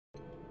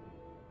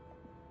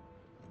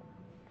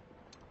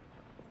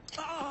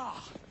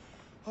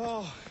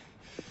Oh,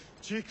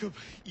 Jacob,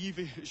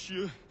 Evie, it's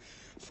you.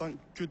 Thank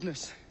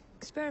goodness.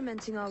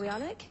 Experimenting, are we,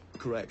 Alec?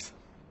 Correct.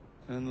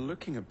 And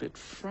looking a bit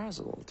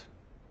frazzled.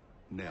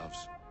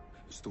 Nerves.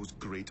 It's those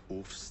great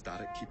oafs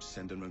Starrick keeps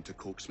sending round to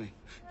coax me.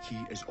 He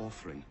is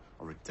offering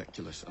a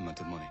ridiculous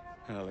amount of money.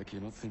 Alec,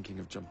 you're not thinking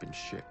of jumping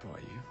ship, are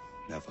you?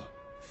 Never.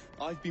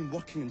 I've been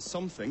working on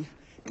something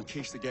in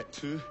case they get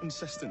too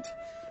insistent.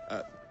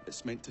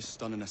 It's meant to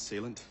stun an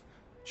assailant,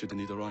 should the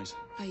need arise.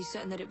 Are you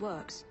certain that it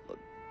works?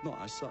 Not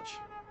as such.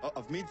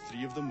 I've made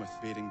 3 of them with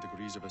varying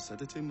degrees of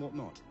acidity and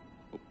whatnot.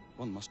 Well,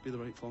 one must be the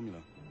right formula.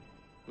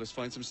 Let's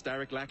find some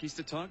Starrick lackeys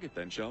to target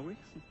then, shall we?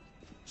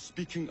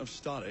 Speaking of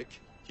Starrick,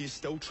 he is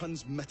still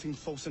transmitting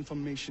false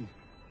information.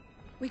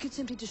 We could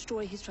simply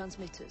destroy his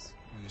transmitters.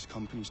 His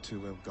company's too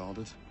well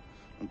guarded.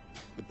 And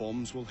the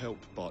bombs will help,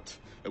 but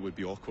it would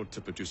be awkward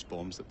to produce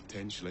bombs that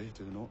potentially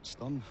do not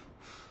stun.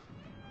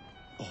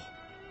 Oh,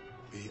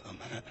 wait a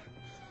minute.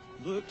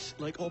 Looks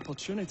like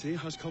opportunity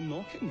has come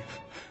knocking.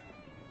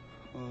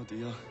 Oh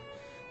dear,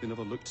 they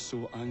never looked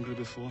so angry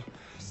before.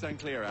 Stand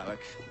clear,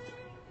 Alec.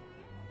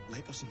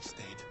 Let us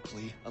instead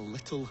play a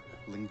little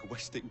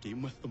linguistic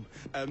game with them.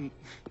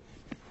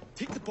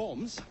 Take the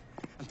bombs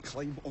and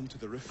climb onto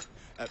the roof.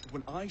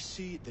 When I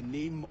say the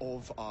name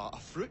of a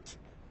fruit,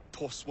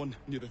 toss one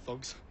near the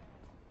thugs.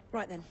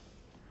 Right then.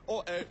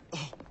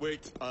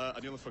 Wait, I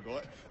nearly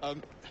forgot.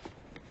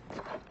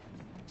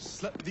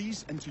 Slip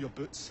these into your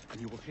boots and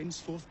you will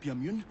henceforth be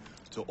immune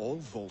to all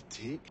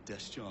voltaic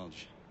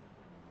discharge.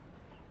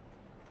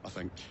 I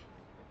think.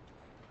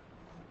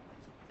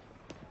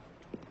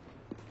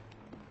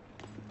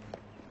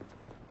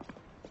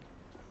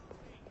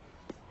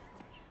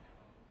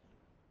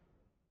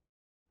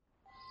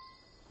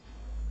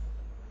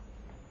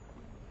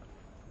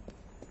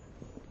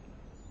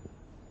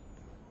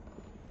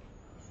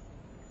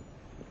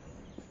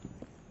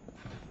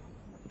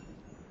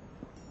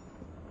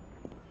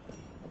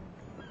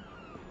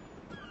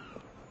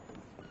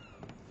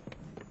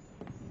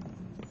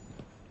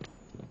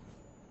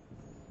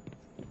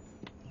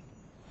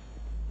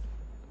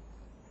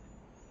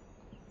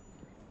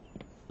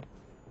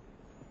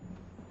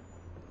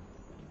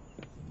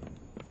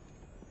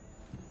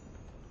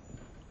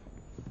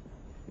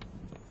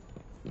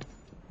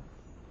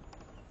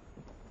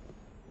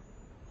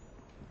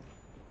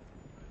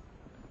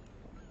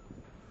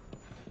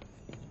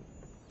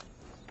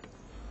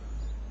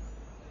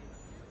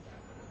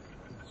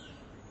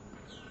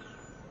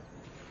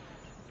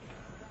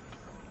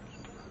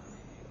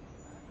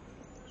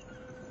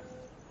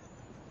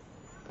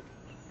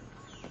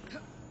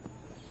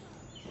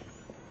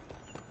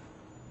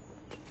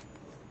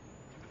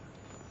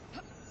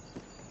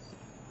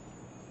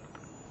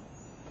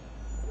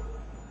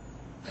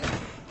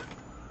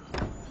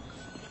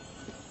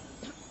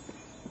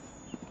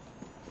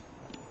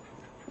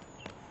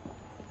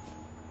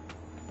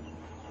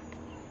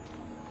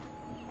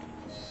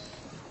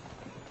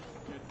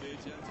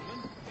 Gentlemen,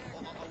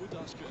 I would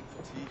ask you in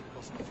for tea,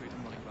 but I'm afraid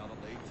I'm running rather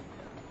late.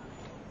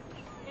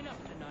 Enough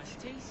of the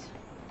niceties.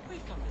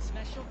 We've come to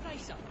smash your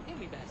place up, ain't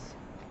we, Bess?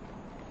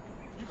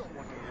 You got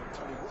one of them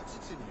Tony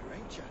Watsons in you,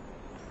 ain't you?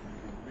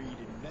 You've been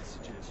reading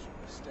messages from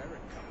the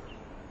Starrick company.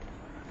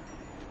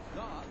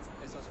 That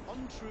is as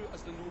untrue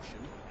as the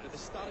notion that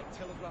the Starrick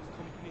Telegraph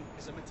Company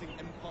is emitting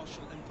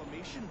impartial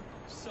information,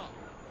 sir.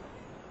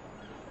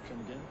 Come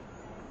again?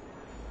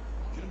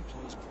 Your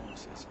employee's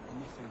promises are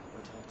nothing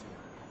but hot air.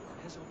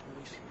 His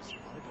operations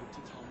are about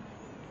to turn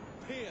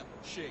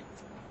pear-shaped.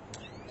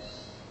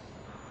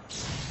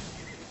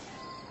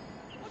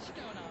 What's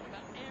going on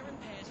about air and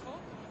pears for?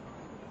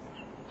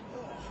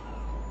 Oh,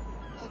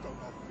 I don't know,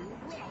 I feel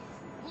rough.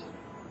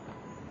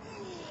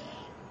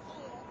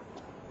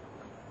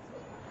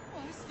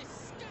 Oh, that's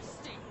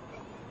disgusting.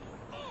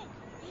 Oh!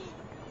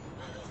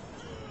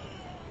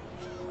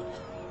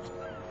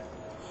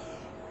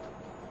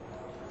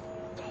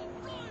 God,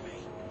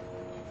 blimey!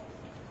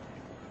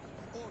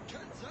 Or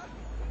kids, eh?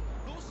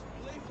 Those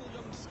playful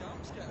young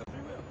scamps get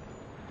everywhere.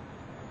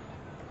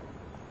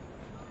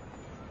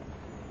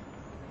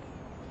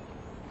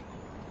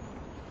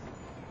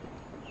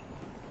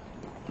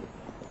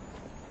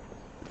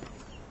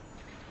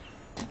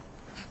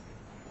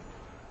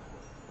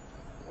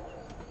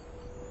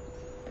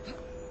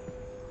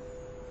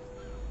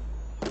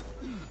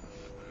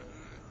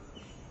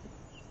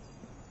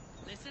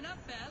 Listen up,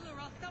 Belle, or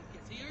I'll thump you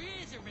till your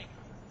ears are ringing.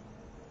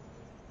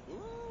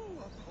 Oh,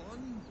 a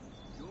pun.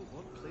 Your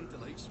wordplay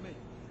delights me.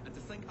 And to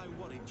think I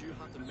worried you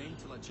had the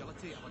mental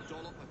agility of a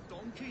dollop of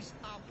donkey's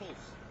apples.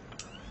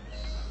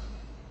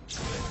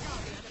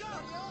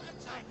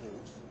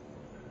 Apples?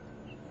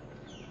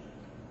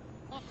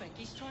 I think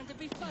he's trying to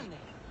be funny.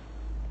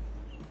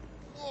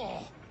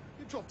 Oh,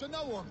 you dropped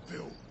another one,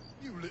 Bill.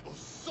 You little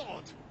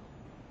sod.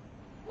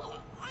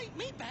 Well, ain't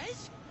me,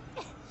 Bez.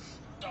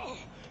 Oh,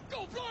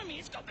 God, blimey,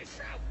 it's got me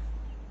throat.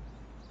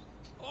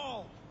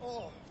 Oh,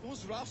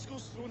 those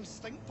rascals throwing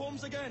stink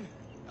bombs again.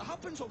 It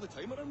happens all the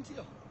time around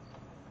here.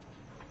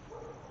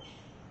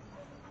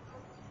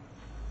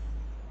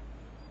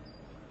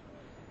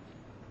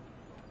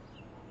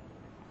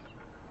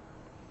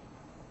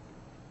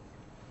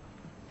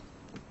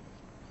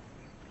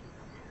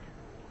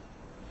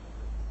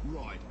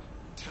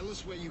 Tell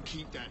us where you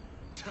keep that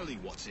telly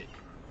what's it.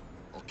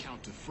 I'll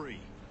count to 3.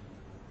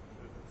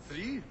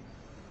 3?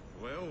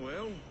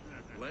 Well,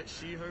 let's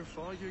see how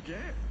far you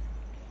get.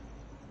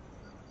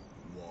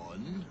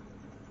 1.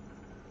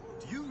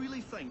 Do you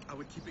really think I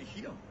would keep it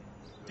here?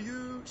 Do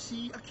you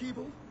see a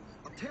cable?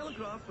 A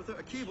telegraph without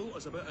a cable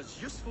is about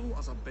as useful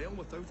as a bell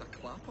without a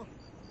clapper.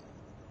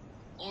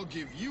 I'll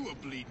give you a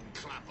bleeding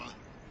clapper.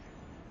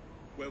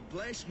 Well,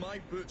 bless my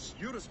boots,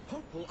 you're as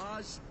purple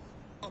as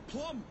a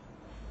plum.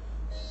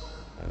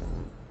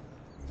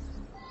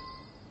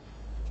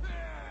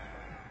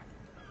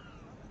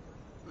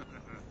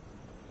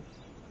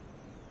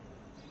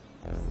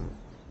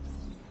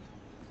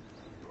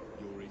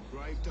 You're in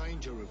grave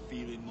danger of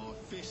feeling my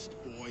fist,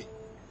 boy.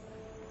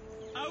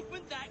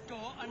 Open that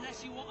door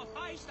unless you want a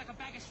face like a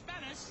bag of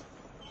spanners.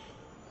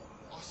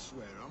 I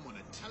swear I'm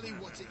gonna tell you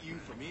what's at you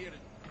from here to...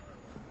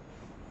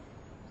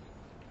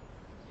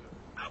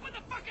 Open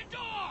the fucking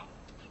door!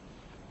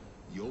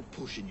 You're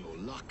pushing your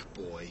luck,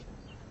 boy.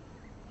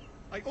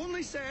 I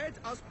only said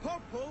as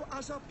purple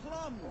as a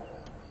plum.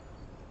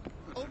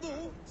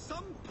 Although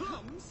some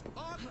plums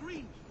are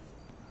green.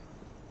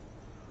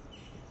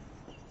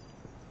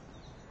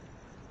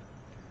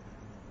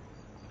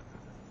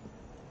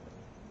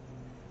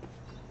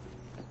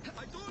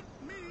 I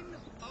don't mean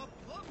a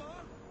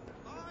plumber,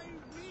 I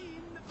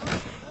mean a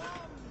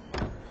plum.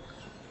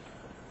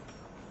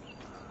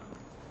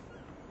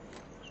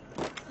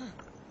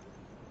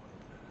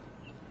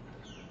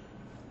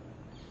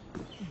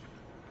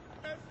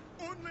 If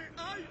only I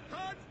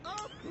had a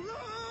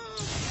plum!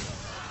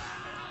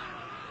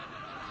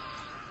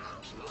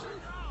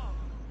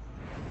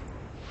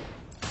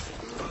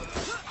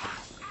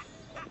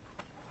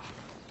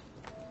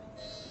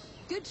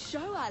 Good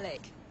show,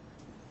 Alec.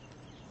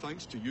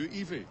 Thanks to you,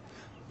 Evie.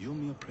 Your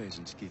mere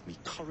presence gave me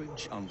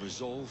courage and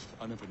resolve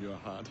I never knew I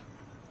had.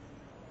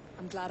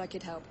 I'm glad I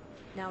could help.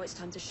 Now it's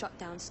time to shut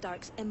down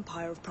Stark's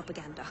empire of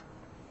propaganda.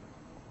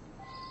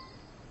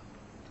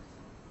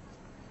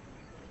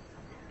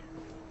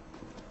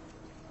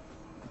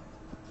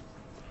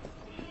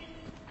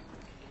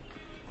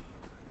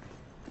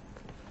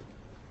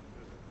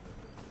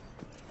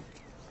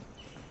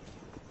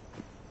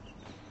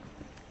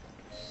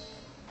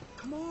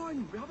 Come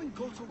on, we haven't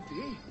got all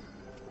day.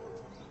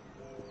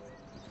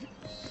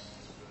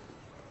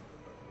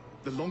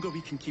 The longer we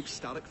can keep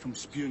Starrick from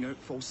spewing out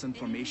false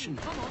information...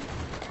 Come on,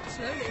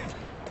 slowly.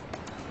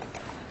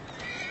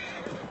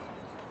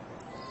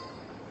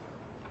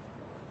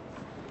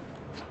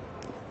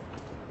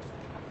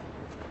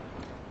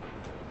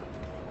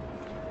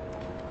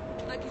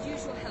 I could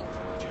use your help.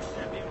 Just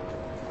let me...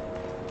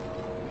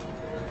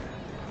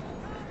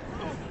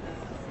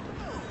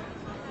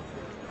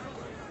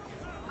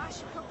 I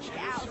should probably get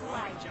out of the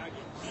way.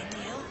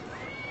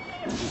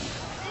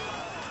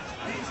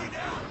 Easy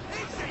now!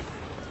 Easy!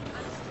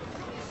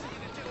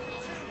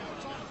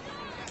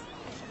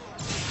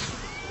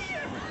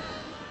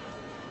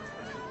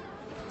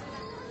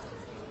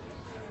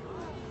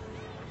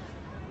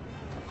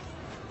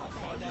 I'll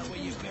find out where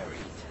you're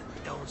buried.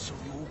 Down to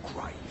your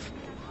grave.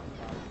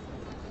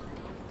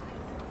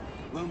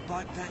 Won't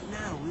bite back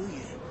now, will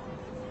you?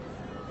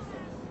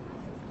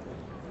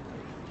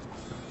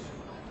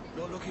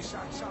 Not looking so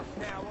tough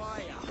now,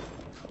 are ya?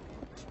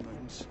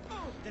 Mountains.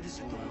 That is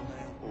a door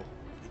now. Oh,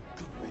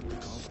 wait, the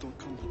guards don't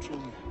come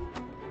patrolling.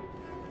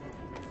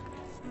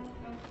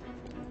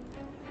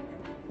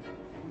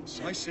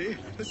 I say,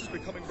 this is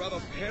becoming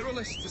rather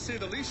perilous, to say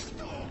the least.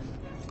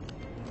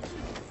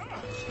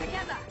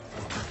 Together!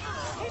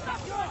 Keep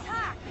up your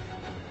attack!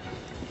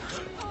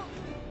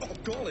 Oh,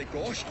 golly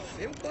gosh, I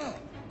failed that.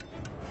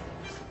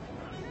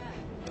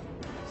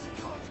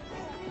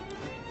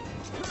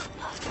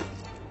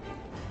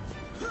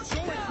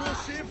 Solid will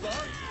save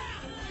that.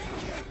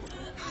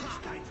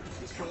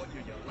 Got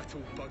you, you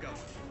little bugger.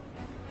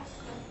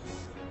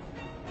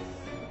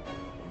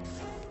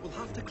 We'll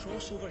have to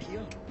cross over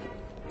here.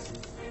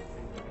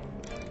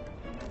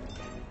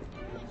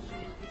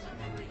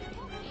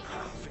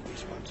 I think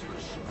this one took a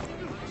shot.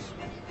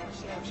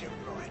 Serves you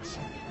right.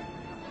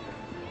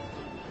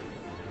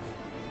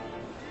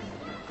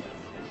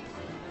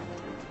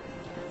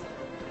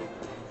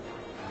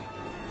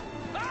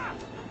 Ah!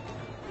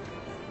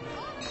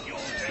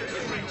 You'll never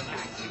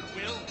relax, you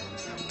will.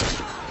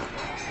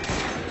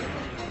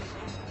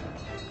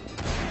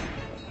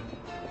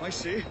 I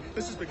say,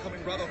 this is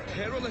becoming rather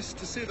perilous,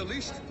 to say the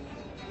least.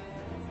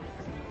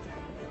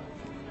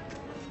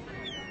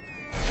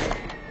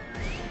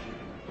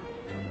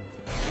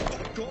 Oh,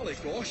 golly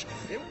gosh, I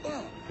failed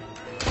that.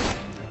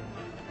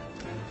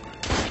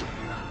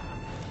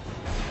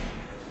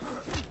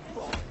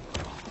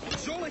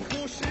 Jolly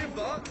close save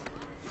that.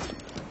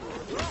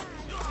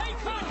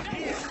 Take on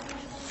here!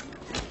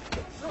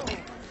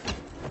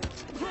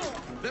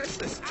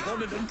 This is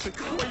turning into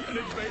quite an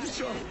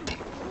adventure.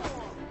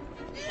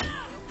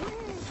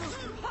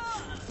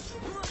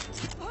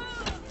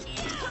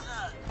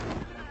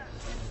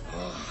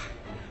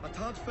 A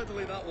tad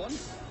fiddly, that one,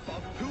 but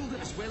I've pulled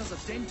it as well as a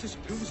dentist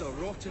pulls a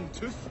rotten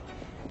tooth.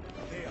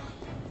 There.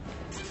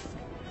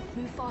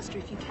 Move faster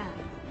if you can.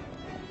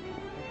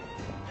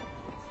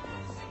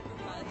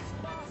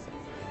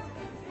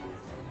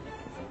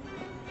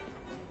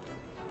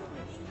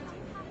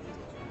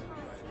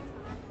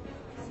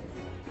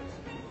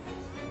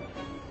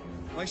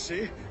 I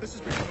say, this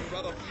is becoming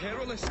rather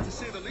perilous, to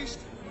say the least.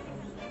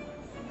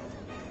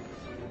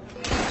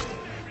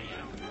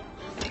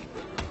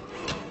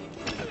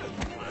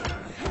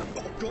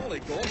 Oh, golly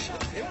gosh,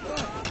 help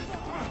that!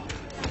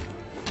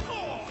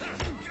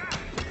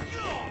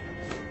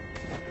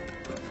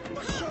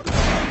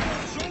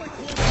 Surely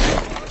close.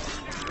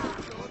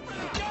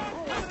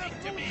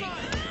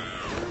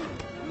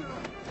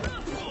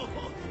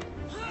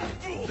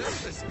 This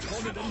is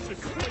turning into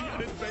quite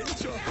an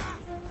adventure.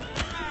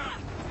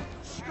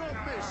 Stop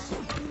this!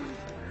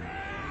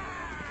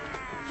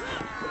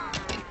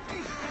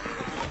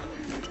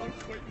 I'm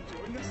quite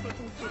enjoying this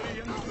little foray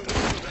into the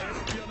world of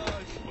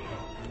espionage.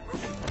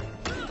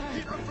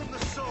 Hit her from the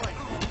side!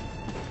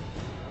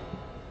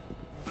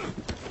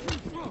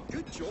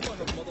 Good job I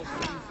have mother's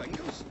green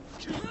fingers.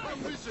 Keep her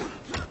busy!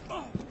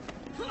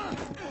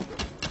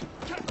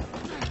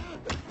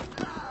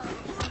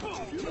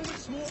 You know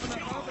it's more than a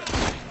habit.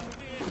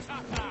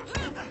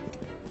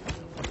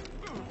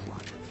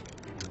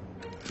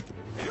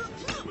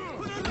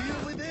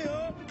 Nearly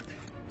there.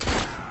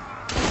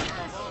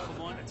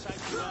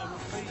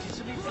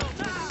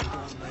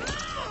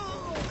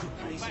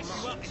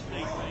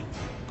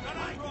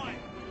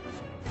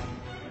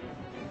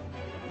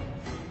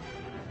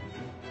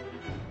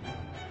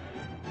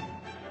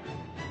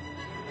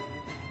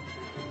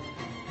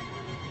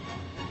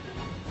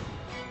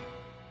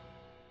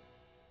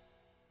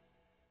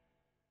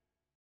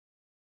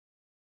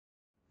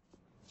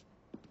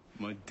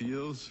 My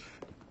dears,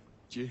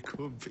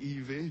 Jacob,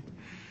 Evie,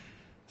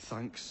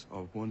 thanks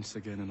are once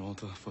again in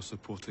order for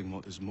supporting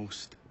what is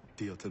most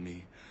dear to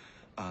me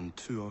and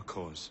to our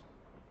cause,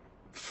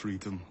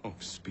 freedom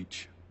of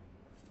speech.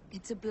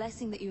 It's a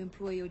blessing that you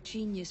employ your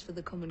genius for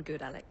the common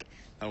good, Alec.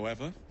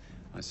 However,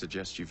 I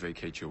suggest you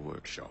vacate your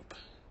workshop.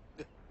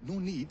 No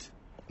need.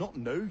 Not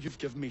now. You've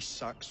given me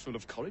sacks full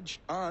of courage.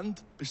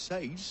 And,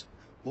 besides,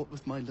 what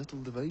with my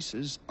little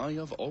devices, I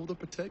have all the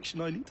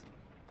protection I need.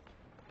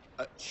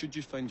 Should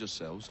you find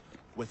yourselves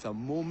with a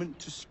moment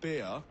to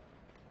spare,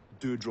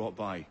 do drop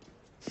by.